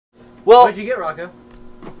Well, what'd you get, Rocco?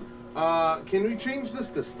 Can we change this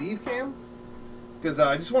to Steve Cam? Because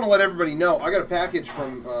I just want to let everybody know I got a package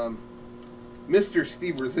from Mr.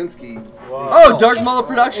 Steve Rudzinski. Oh, Dark Mullet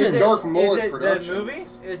Productions. Dark Mullet is it Productions. the movie?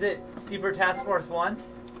 Is it Super Task Force 1?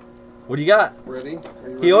 What do you got? Ready?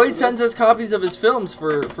 He always sends us copies of his films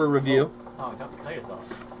for review. Oh, don't kill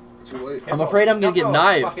yourself. Too late. I'm afraid I'm gonna get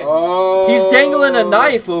knifed. Oh. He's dangling a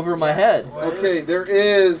knife over my head. Okay, there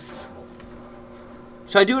is.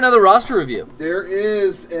 Should I do another roster review? There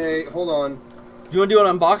is a. Hold on. Do you want to do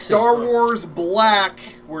an unboxing? Star Wars Black.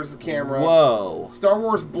 Where's the camera? Whoa. Star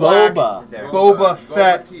Wars Black. Boba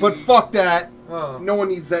Fett. But fuck that. Whoa. No one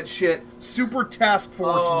needs that shit. Super Task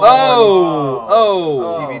Force.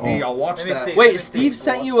 Oh. DVD. I'll watch that. Wait, Steve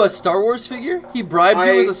sent you a Star Wars figure? He bribed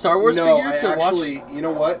you with a Star Wars figure to actually, watch? you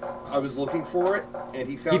know what? I was looking for it, and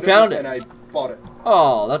he found it, and I bought it.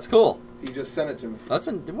 Oh, that's cool. He just sent it to me.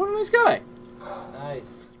 What a nice guy.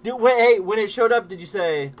 Nice. When it showed up, did you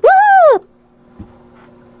say, Woo!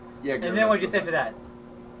 Yeah. And then what'd you say for that?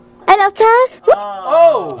 Hello, Cat.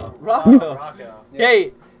 Oh, Rocco. Rocco.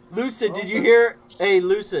 Hey, Lucid, did you hear? Hey,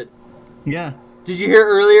 Lucid. Yeah. Did you hear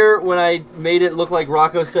earlier when I made it look like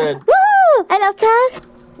Rocco said? Woo! Hello, Cat.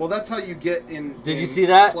 Well, that's how you get in. Did you see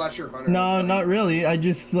that? Slasher Hunter. No, not really. I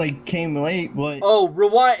just like came late, but. Oh,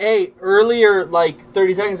 rewind. Hey, earlier, like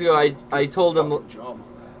 30 seconds ago, I told him.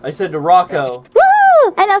 I said to Rocco.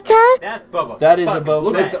 Woo! Hello, Cat. That's Boba. That is a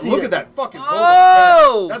Boba Fett. Look at that fucking Boba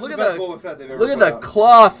Oh! Fett. That's Look the at best Boba Fett they've ever Look at put the out.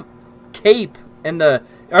 cloth cape and the.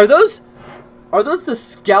 Are those the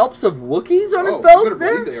scalps of Wookiees on his You belt better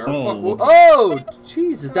there? believe they are. Fuck Wookiee. Oh,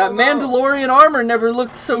 Jesus! That Mandalorian armor never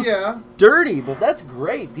looked so Yeah. dirty, but that's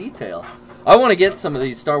great detail. I want to get some of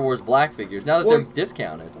these Star Wars Black figures now that they're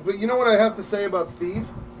discounted. But you know what I have to say about Steve?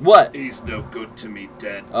 What? He's no good to me,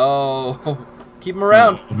 dead. Oh, keep him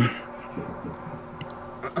around.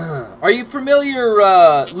 Are you familiar,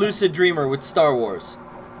 Lucid Dreamer, with Star Wars?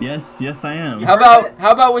 Yes, I am. How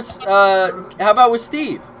about with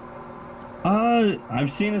Steve?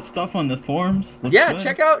 I've seen his stuff on the forums. Looks Yeah,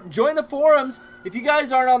 good. join the forums. If you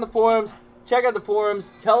guys aren't on the forums, check out the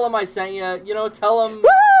forums. Tell them I sent you. You know, tell them.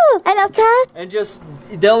 Woo! Hello, Cat. And just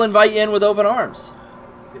they'll invite you in with open arms.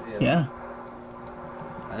 Yeah.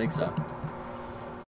 I think so.